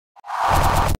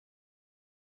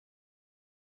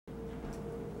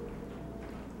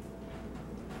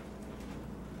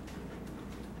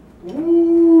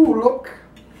Ooh, look.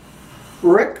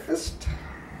 Breakfast.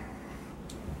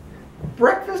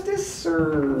 Breakfast is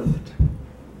served.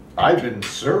 I've been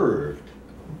served.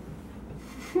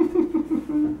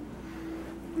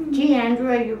 Gee, Andrew,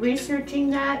 are you researching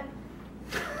that?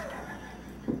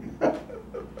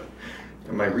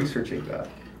 Am I researching that?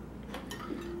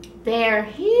 They're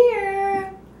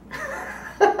here.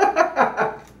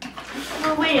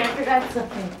 Oh, wait, I forgot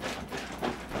something.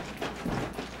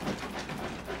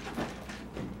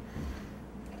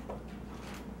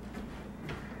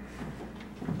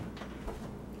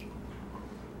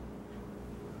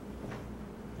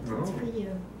 It's for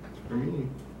you. For me.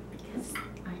 Because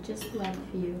I just love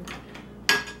you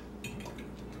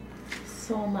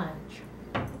so much.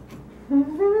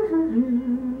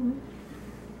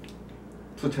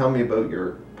 So tell me about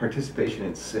your participation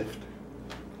in SIFT.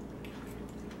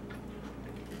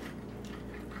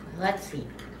 Let's see.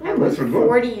 Oh, I was those are good.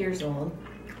 40 years old.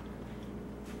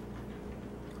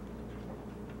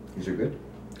 These are good.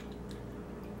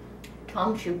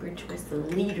 Tom Schubert was the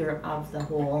leader of the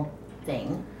whole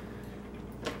thing.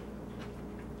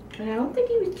 But I don't think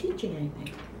he was teaching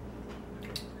anything.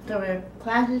 There were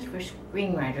classes for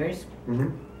screenwriters,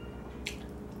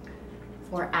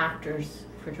 for actors,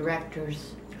 for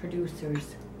directors,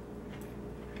 producers.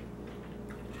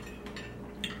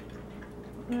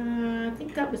 I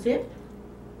think that was it.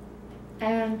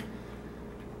 And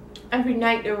every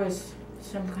night there was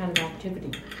some kind of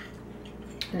activity.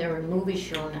 And there were movies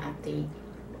shown at the,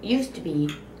 used to be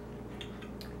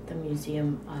the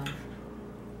Museum of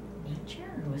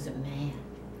Nature, or was it Man?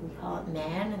 We call it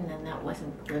Man, and then that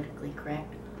wasn't politically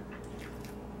correct.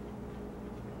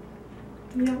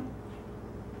 Yeah.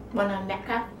 One on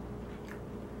Mecca.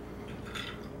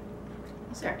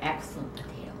 These are excellent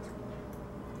potatoes.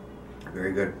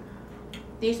 Very good.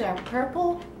 These are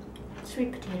purple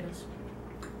sweet potatoes.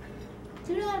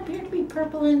 Do not appear to be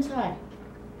purple inside.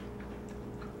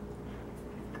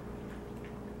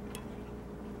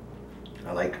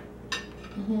 I like.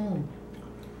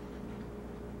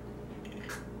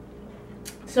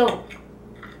 So,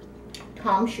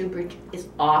 Tom Schubert is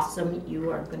awesome.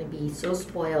 You are going to be so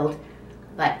spoiled,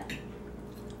 but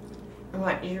I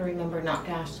want you to remember not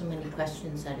to ask so many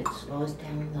questions that it slows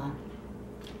down the...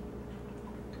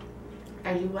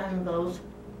 Are you one of those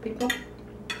people?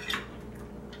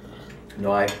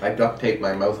 No, I duct tape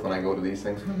my mouth when I go to these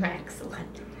things.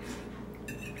 Excellent.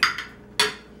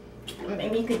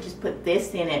 Maybe you could just put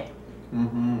this in it.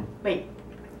 Wait.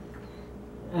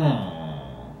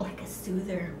 Like a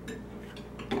soother.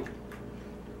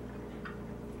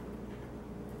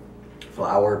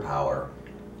 Flower power.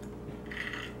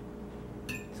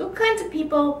 So what kinds of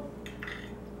people,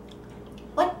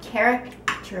 what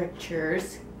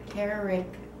caricatures, how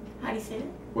do you say it?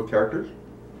 What characters?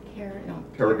 No.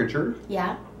 Caricatures?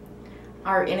 Yeah,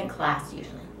 are in a class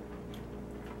usually.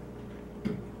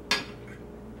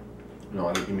 No,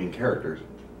 I think you mean characters.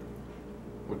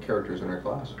 What characters in our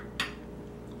class?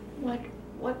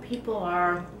 What people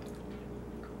are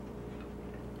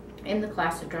in the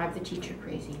class that drive the teacher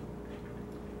crazy?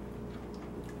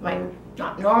 Like,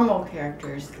 not normal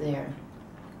characters, they're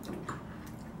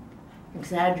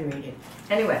exaggerated.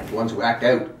 Anyway. The ones who act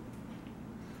out.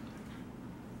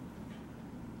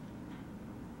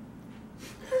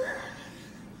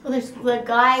 Well, there's the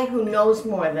guy who knows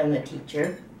more than the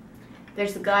teacher.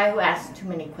 There's the guy who asks too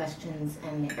many questions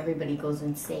and everybody goes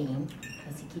insane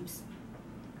because he keeps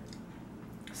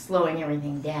slowing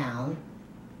everything down.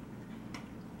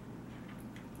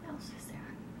 What else is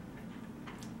there?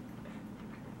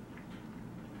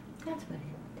 That's what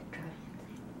it drives you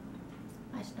insane.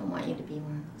 I just don't want you to be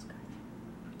one of those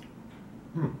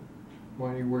guys.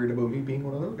 Why are you worried about me being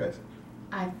one of those guys?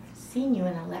 I've seen you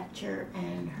in a lecture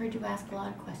and heard you ask a lot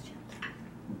of questions.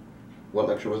 What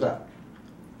lecture was that?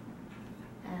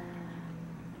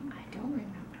 I don't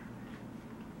remember.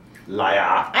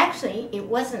 Liar! Actually, it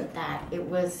wasn't that. It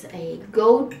was a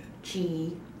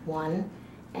Goji one,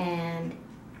 and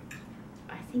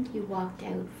I think you walked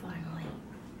out finally,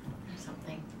 or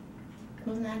something.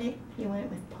 Wasn't that it? You went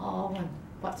with Paul and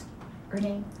what's her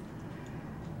name?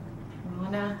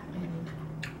 Rana, and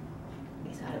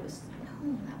we thought it was,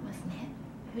 no, that wasn't it.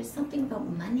 It was something about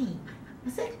money.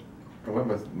 Was it? I went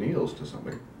with Niels to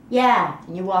something. Yeah,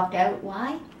 and you walked out.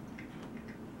 Why?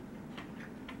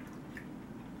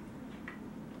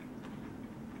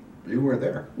 You were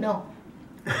there. No.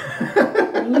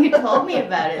 You told me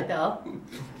about it, though.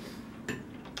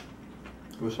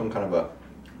 It was some kind of a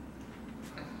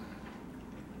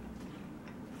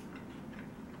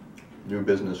new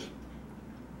business,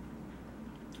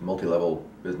 multi-level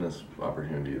business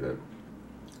opportunity that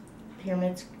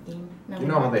pyramid scheme. You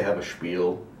know how they have a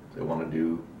spiel? They want to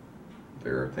do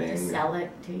their thing. To sell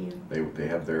it to you. They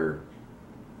have their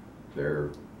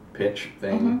pitch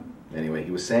thing. Anyway,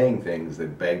 he was saying things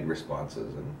that begged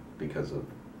responses, and because of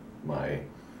my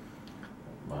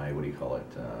what do you call it?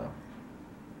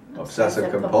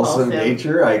 Obsessive compulsive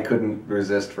nature, I couldn't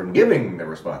resist from giving the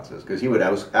responses, because he would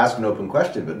ask an open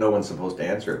question, but no one's supposed to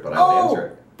answer it, but I would answer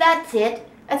it. That's it.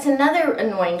 That's another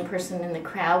annoying person in the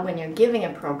crowd when you're giving a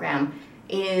program,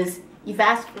 is you've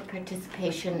asked for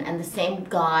participation and the same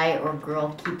guy or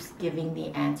girl keeps giving the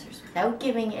answers without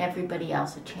giving everybody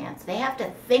else a chance. They have to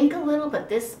think a little, but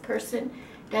this person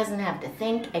doesn't have to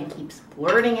think and keeps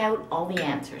blurting out all the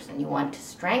answers, and you want to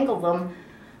strangle them.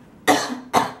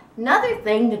 Another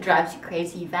thing that drives you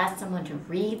crazy, you've asked someone to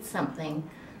read something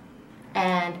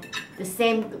and the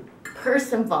same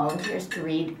person volunteers to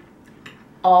read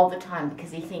all the time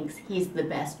because he thinks he's the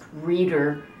best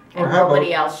reader and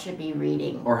nobody else should be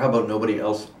reading. Or how about nobody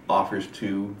else offers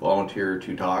to volunteer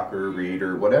to talk or read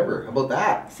or whatever? How about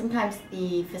that? Sometimes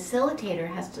the facilitator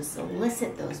has to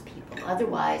solicit those people.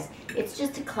 Otherwise, it's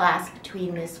just a class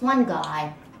between this one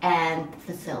guy and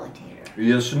the facilitator.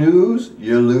 You snooze,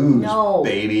 you lose,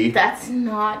 baby. That's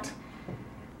not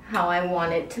how I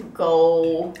want it to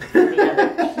go for the other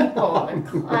people in the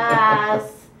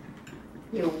class.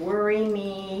 You worry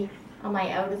me. Am I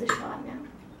out of the shot now?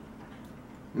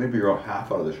 Maybe you're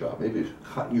half out of the shot. Maybe it's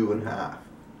cut you in half.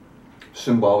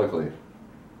 Symbolically.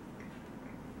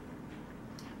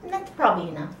 And that's probably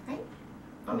enough, right?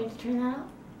 Want me to turn that off?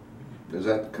 Does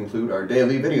that conclude our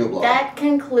daily video blog? That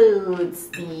concludes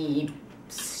the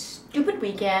stupid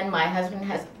weekend my husband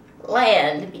has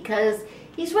planned because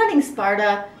he's running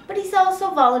Sparta, but he's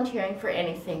also volunteering for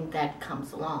anything that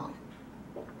comes along.